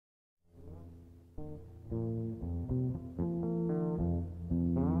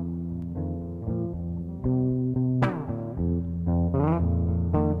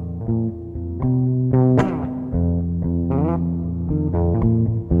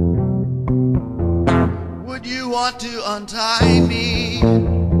Would you want to untie me,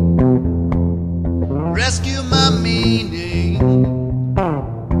 rescue my meaning?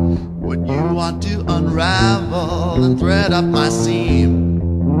 Would you want to unravel and thread up my seam?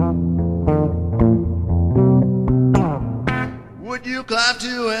 Would you climb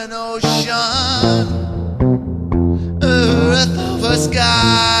to an ocean, earth over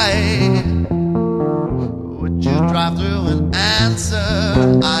sky? Would you drive through an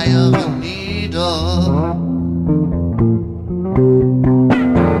answer, eye of a needle?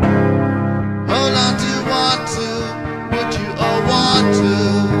 Hold on to want to, would you or want to?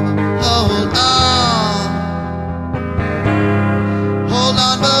 Hold on. Hold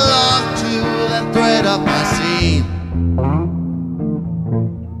on, belong to, then thread up my seam.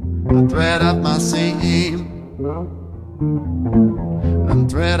 Thread up my seam. And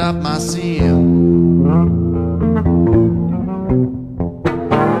thread up my seam.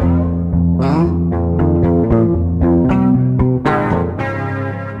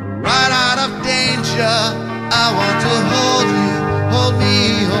 Right out of danger, I want to hold you, hold me,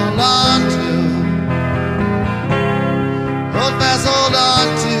 hold on to. Hold fast, hold on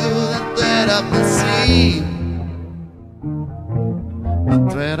to, then thread up my seam. And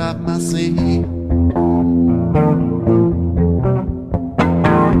thread up my seam.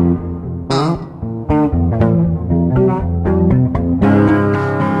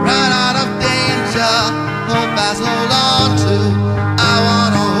 Right out of danger, hold fast, hold on to. I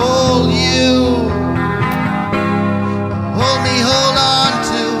wanna hold you, hold me, hold on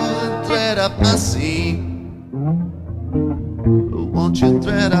to, and thread up my seam. Won't you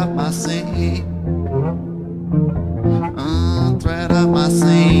thread up my seam? Thread up my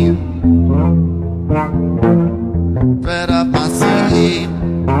seam. Thread up my seam.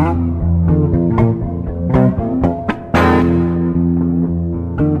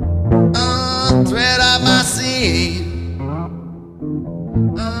 Thread up my seam.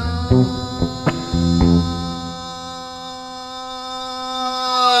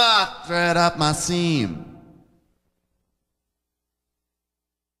 Thread up my seam.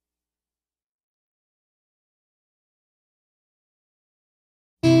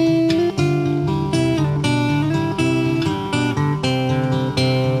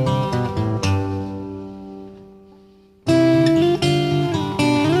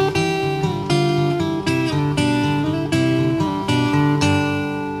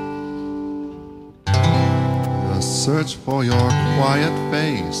 Search for your quiet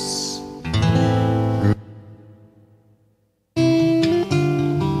face.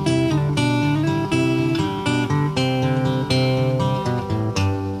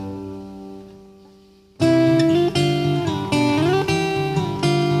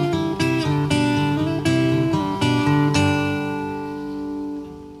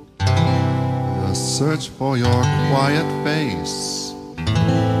 The search for your quiet face.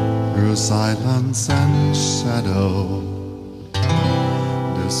 Through silence and shadow,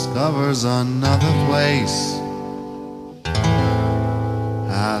 discovers another place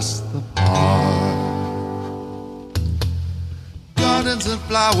past the park. Gardens and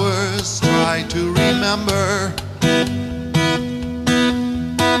flowers try to remember.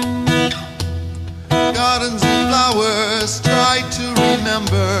 Gardens and flowers try to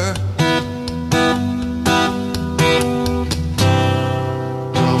remember.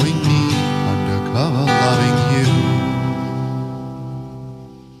 Loving you.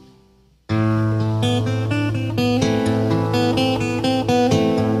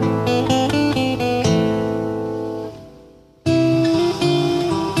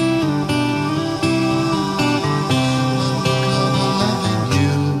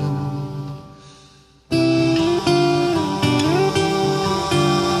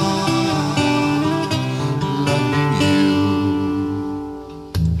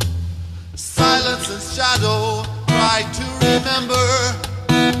 Shadow, try to remember.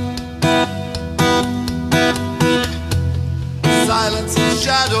 Silence and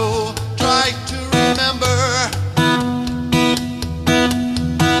shadow, try to remember.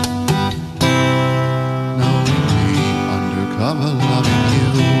 Knowing me, undercover, loving you.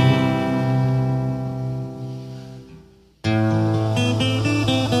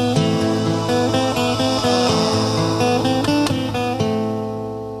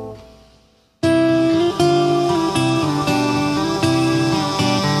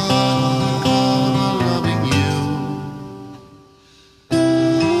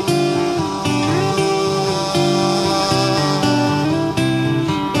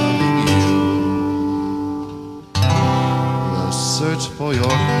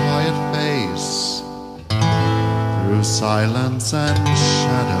 petals and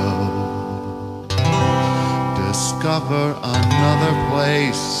shadow. Discover another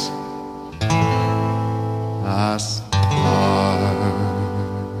place as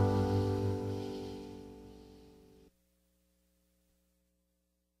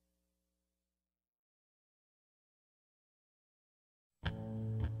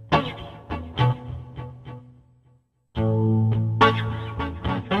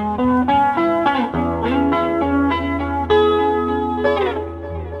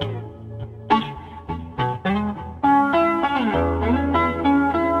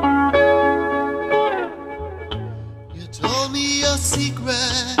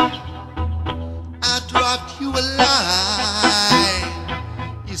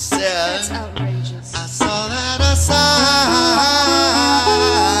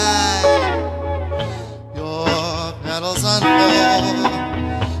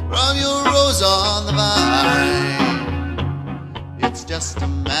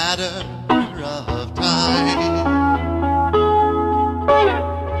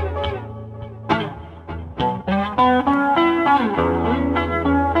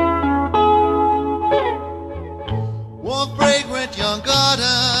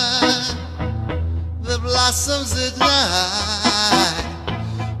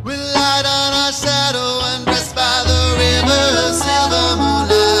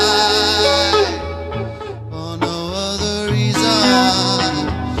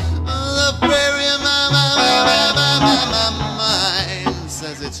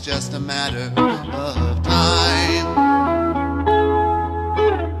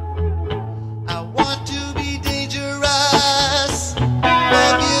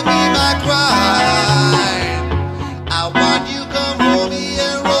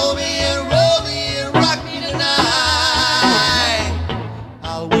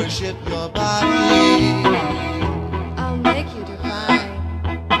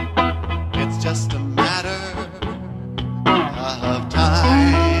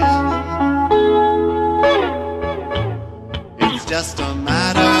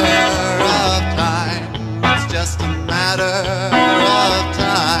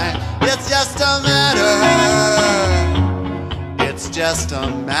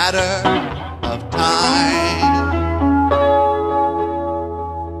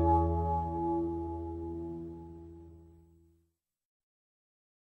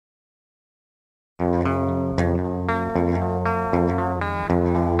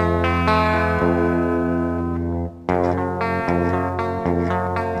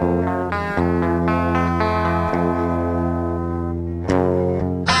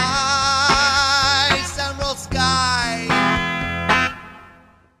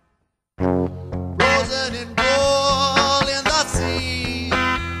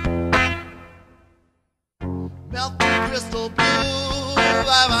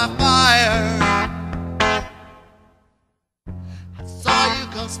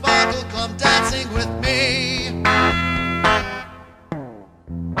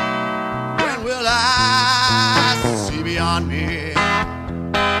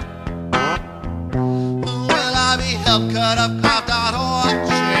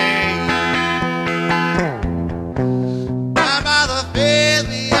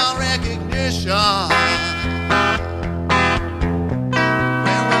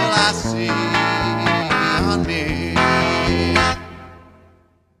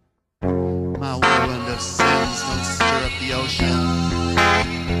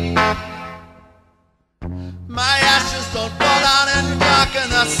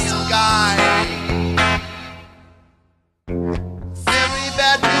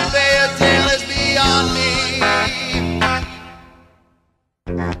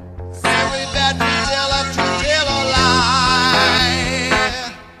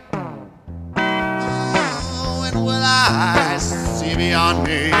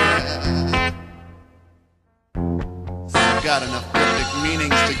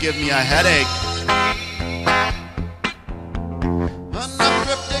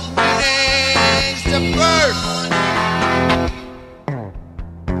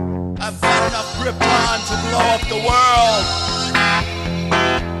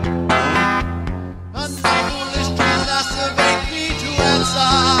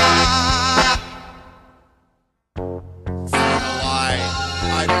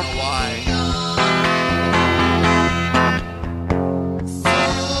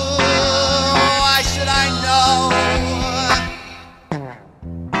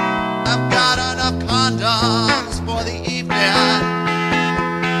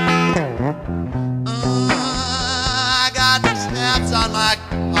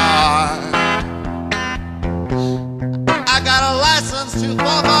art. I got a that's too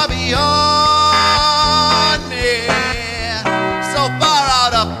far, far beyond me. So far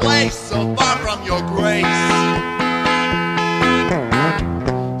out of place, so far from your grace.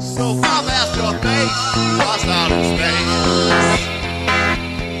 So far past your face, lost out in space.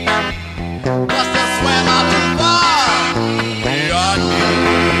 Must have swam out too far beyond me.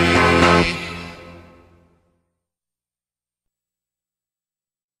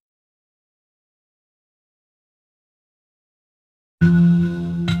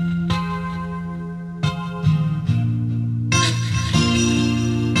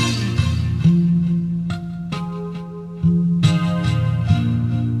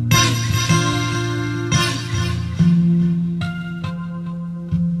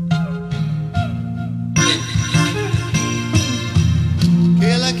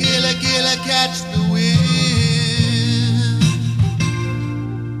 Catch the wind.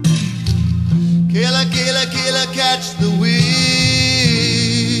 Killer, killer, killer, catch the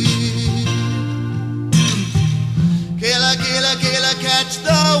wind. Killer, killer, killer, catch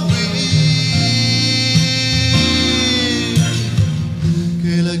the wind.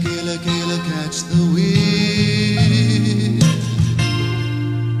 Killer, killer, killer, catch the wind.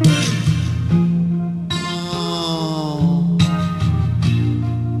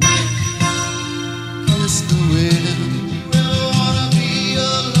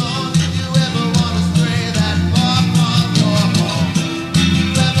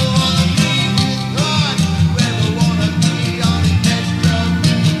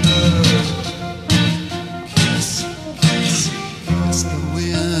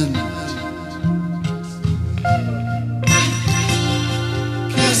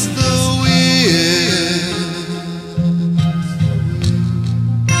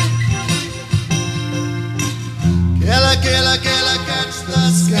 Killer, killer, catch the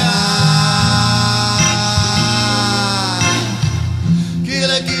sky.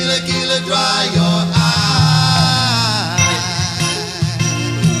 Killer, killer, killer, dry your eyes.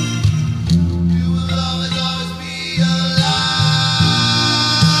 You will always, always be alive.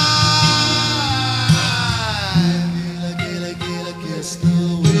 Killer, killer, killer, kiss the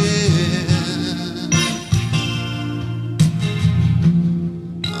wind.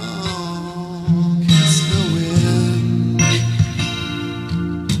 Oh, kiss the wind.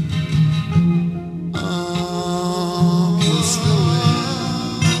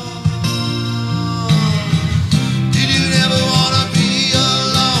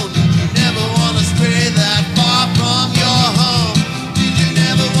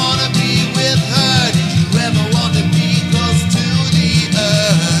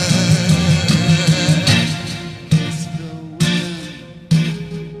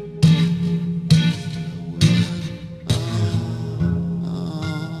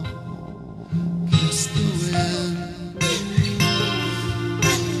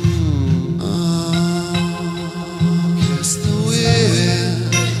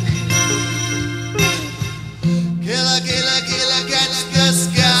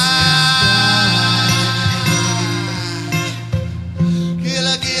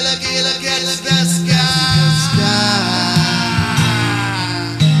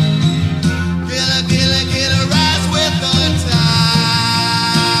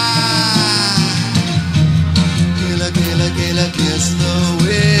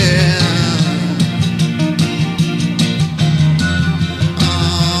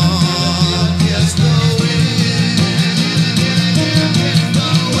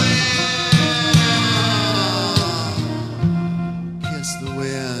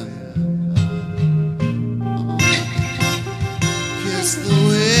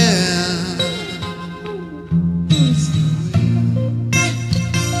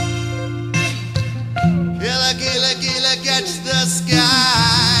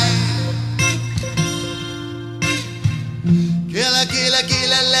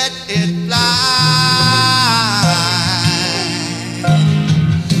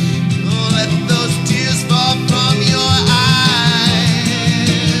 Let those tears fall from your eyes.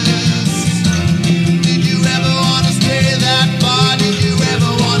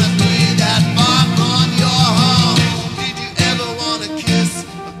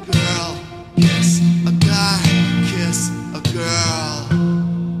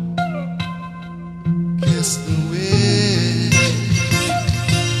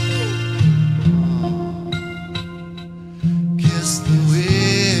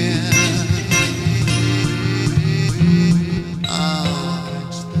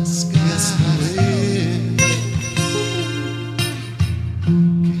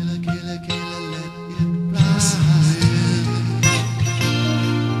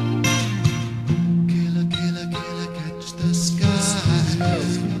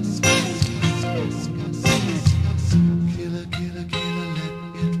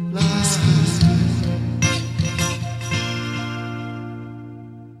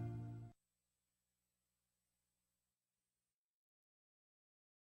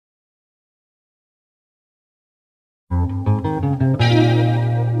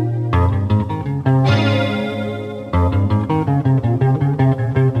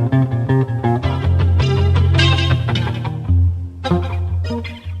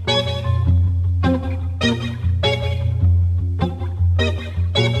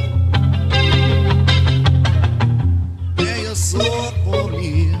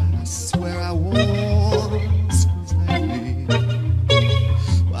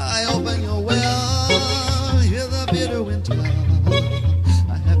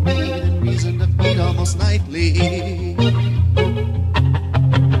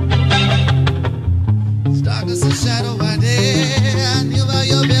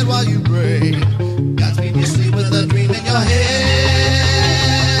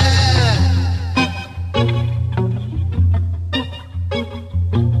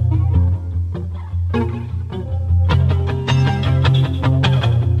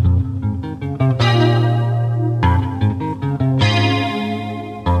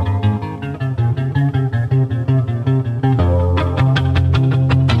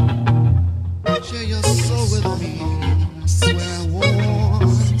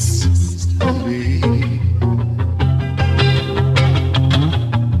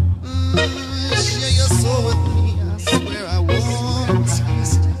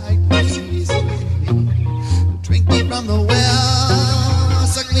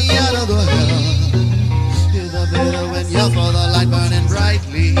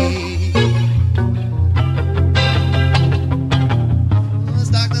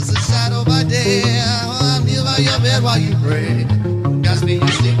 kiss me, you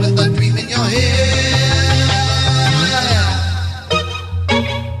sleep with a dream in your head.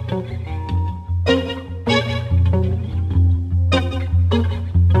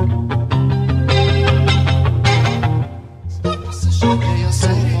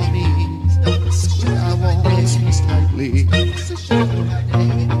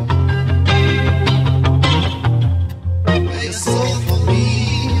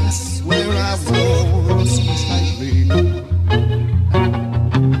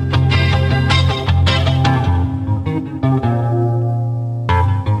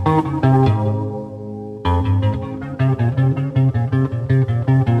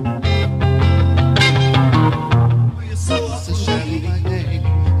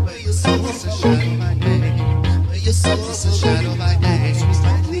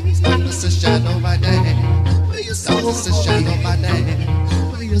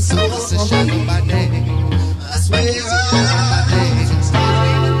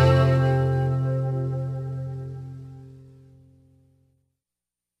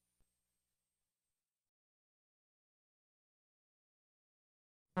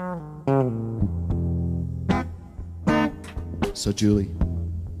 So, Julie,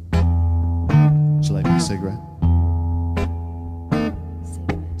 would you like me a cigarette? Say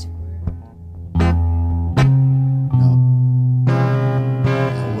the magic word. No.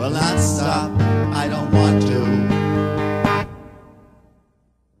 I will not stop, I don't want to.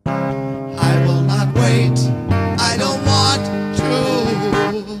 I will not wait, I don't want to.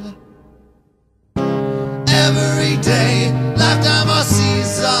 Every day, lifetime or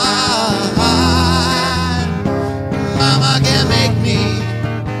season. Mama can't make me,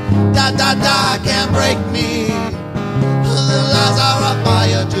 da can't break me. The lies are a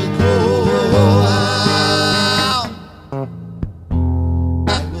fire to cool. I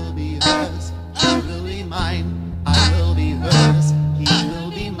will be hers, I will be mine. I will be hers, he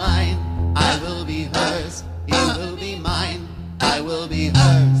will be mine. I will be hers, he will be mine. I will be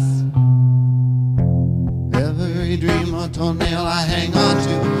hers. Every dream or toenail I hang on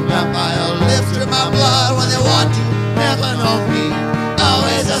to. Vampire lips drip my blood when they want to. Never know me,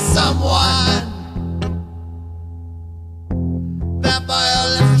 always a someone. Vampire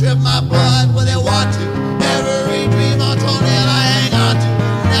lips drip my blood when they want to. Every dream or toenail I hang on to.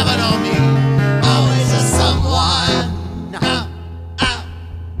 Never know me, always a someone.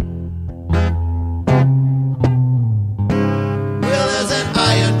 Will is an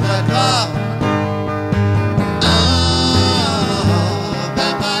iron cutler.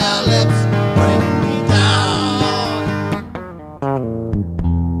 Vampire lips bring me down.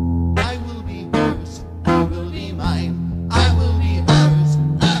 I will be hers, I will be mine. I will be hers,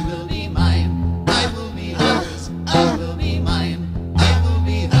 I will be mine. I will be hers, I will be mine. I will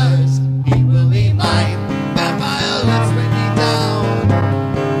be hers, he will be mine. Vampire lips bring me down.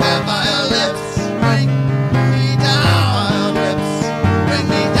 Vampire lips bring me down. Lips bring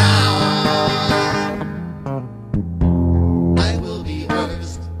me down. I will be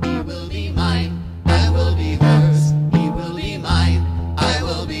hers, he will be mine. I will be hers, he will be mine. I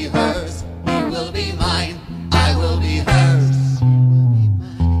will be hers, he will be mine. I will be hers, he will be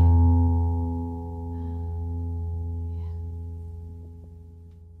mine.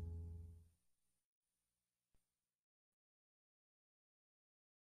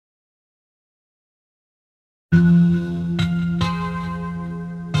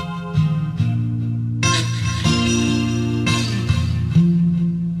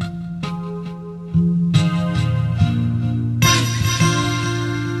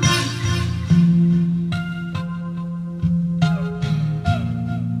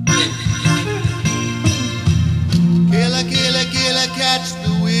 Killer, killer, killer, catch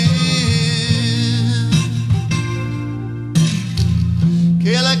the wind.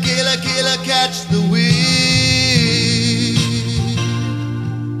 Killer, killer, killer, catch the wind.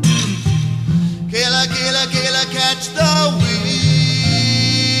 Killer, killer, killer, catch the wind.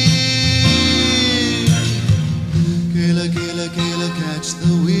 Killer, killer, killer, catch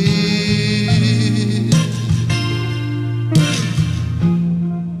the wind.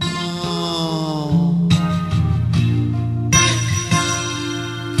 Oh.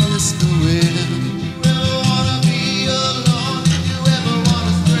 Kiss the wind. You ever wanna be alone? You ever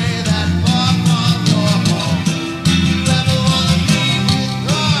wanna stray that far from your home? You ever wanna be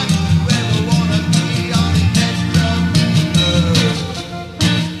withdrawn? You ever wanna be on the edge of the earth?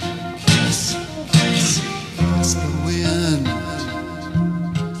 Kiss, kiss, kiss the wind.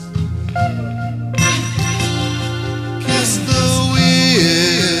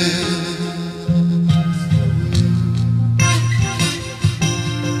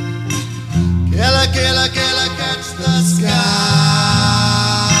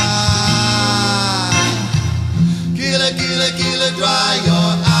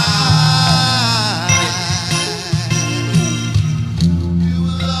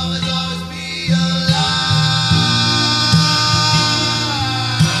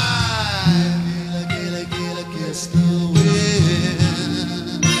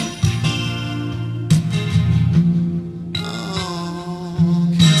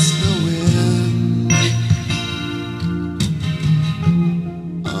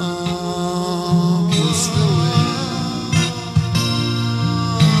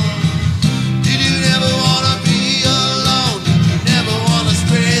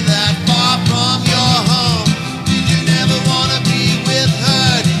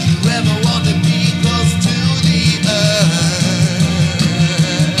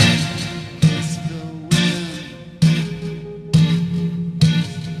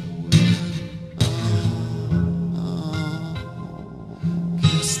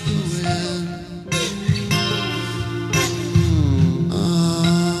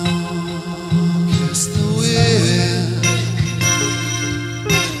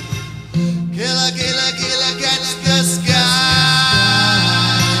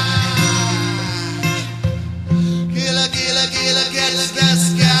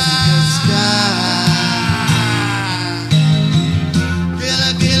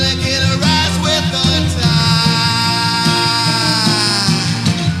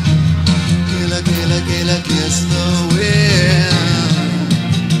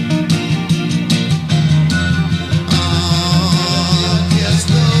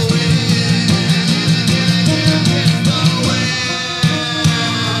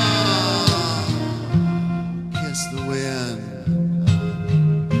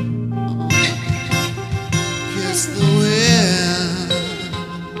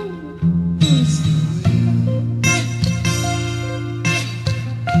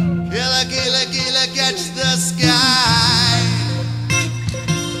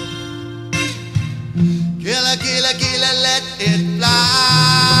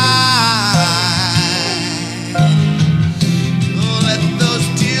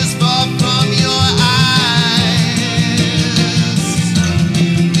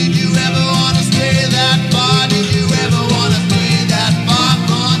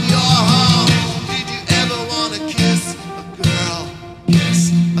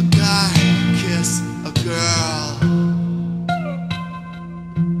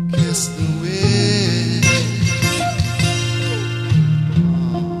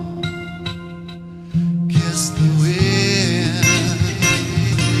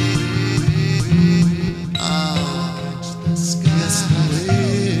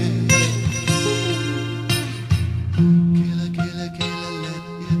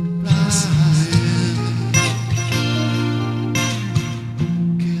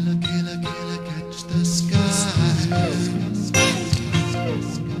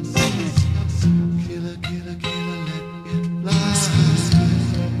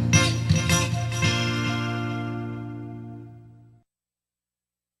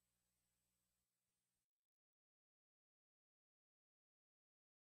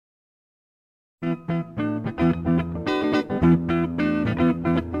 Veronica,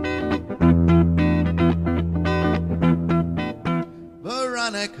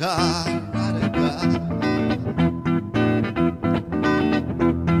 Erotica.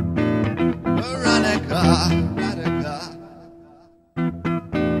 Veronica, Erotica.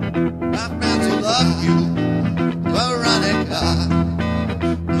 My friends will love you, Veronica.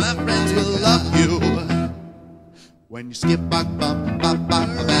 My friends will love you. When you skip back, bump, bop, bop,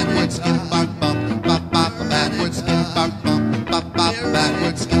 backwards, skip back, bump, bop, bop, backwards, skip back, bump, bop, bop,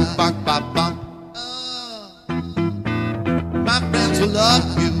 backwards, skip back, bop, bump. My friends will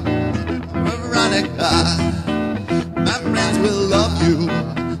love you, Veronica. My friends will love you.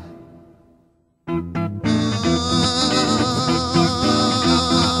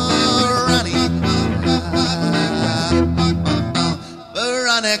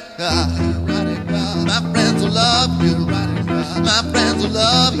 Veronica, my friends will love you. My friends will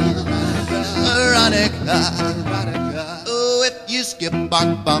love you, Veronica. Oh, if you skip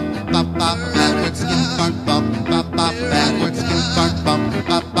back, bump, bop, bop, backwards, skip back, bump, bop, bop, backwards, skip back, bump,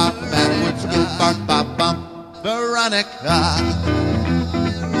 bop, bop, backwards, skip back, bop, bump. Veronica,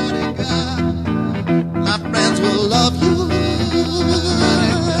 my friends will love you.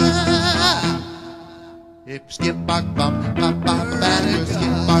 If you skip back, bump, bop, bop, backwards,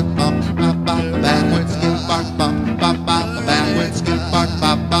 skip back, bump, bop, bop, backwards, skip back, bump, bop, bop, backwards, skip back,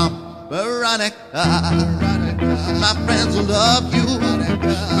 bop, bump. Veronica, my friends will love you.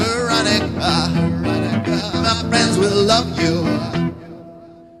 Veronica, my friends will love you.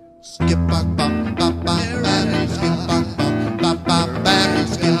 Skip back, bump, bop, bop, backwards, skip back, bump, bop, bop,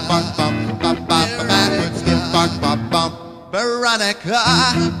 backwards, skip back, bump, bop, bop, backwards, skip back, bop, bump. Veronica,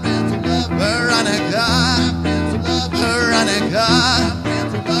 Veronica, Veronica,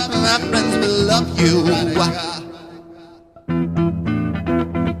 my friends will love you.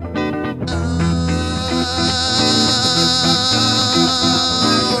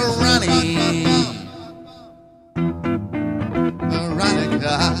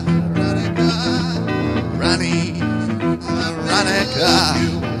 Veronica, Veronica,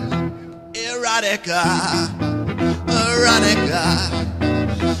 Erotica, Veronica,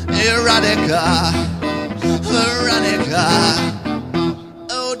 Erotica, Veronica.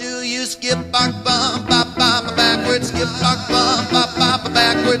 Oh, do you skip back, bump, bop, bop, backwards, skip back, bump, bop, bop,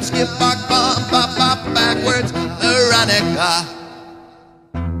 backwards, skip back, bump, bop, bop, backwards, Veronica.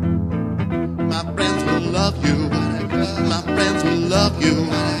 My friends will love you. My friends will love you,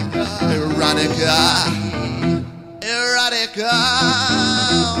 Erotica, Erotica,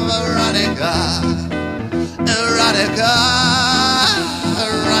 Veronica, Erotica,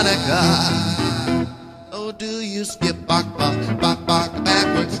 Erotica. Oh, do you skip back, bump, bop, bop,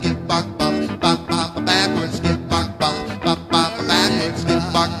 backwards, skip back, bump, bop, bop, backwards, skip back, bump, bop, bop, backwards, skip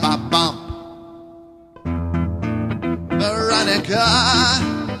back, bop, bump. Veronica,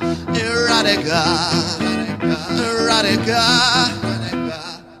 Erotica, Erotica.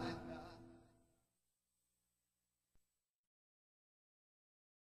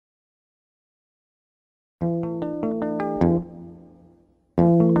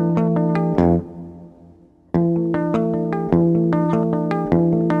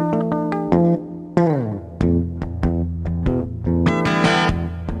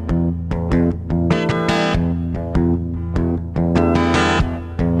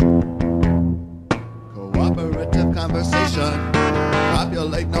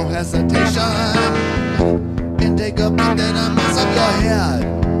 Populate, no hesitation. Intake of breath and a mass of your head.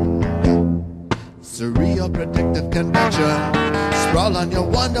 Surreal predictive convention. Sprawl on your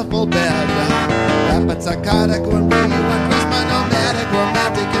wonderful bed. Rapid psychotic when you impress my nomadic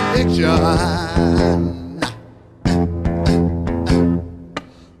romantic conviction.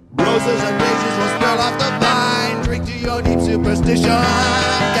 Roses and daisies will spread off the vine. Drink to your deep superstition.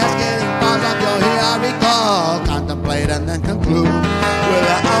 Cascading falls off your hair, I recall. Contemplate and then conclude. Will I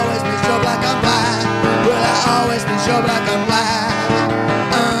always be so black and black? Will I always be so black and black?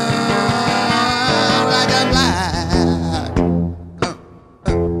 Black and black.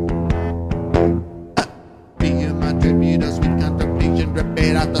 Being my tribute, a sweet contemplation,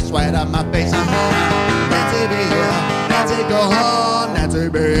 dripping out the sweat of my face. Nancy be here, Nancy go home, Nancy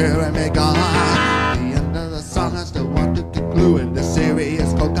be here and be gone. The end of the song, I still want to conclude the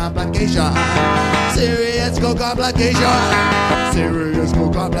serious co-complication. Serious co-complication. Serious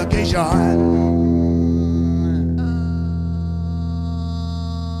co-complication.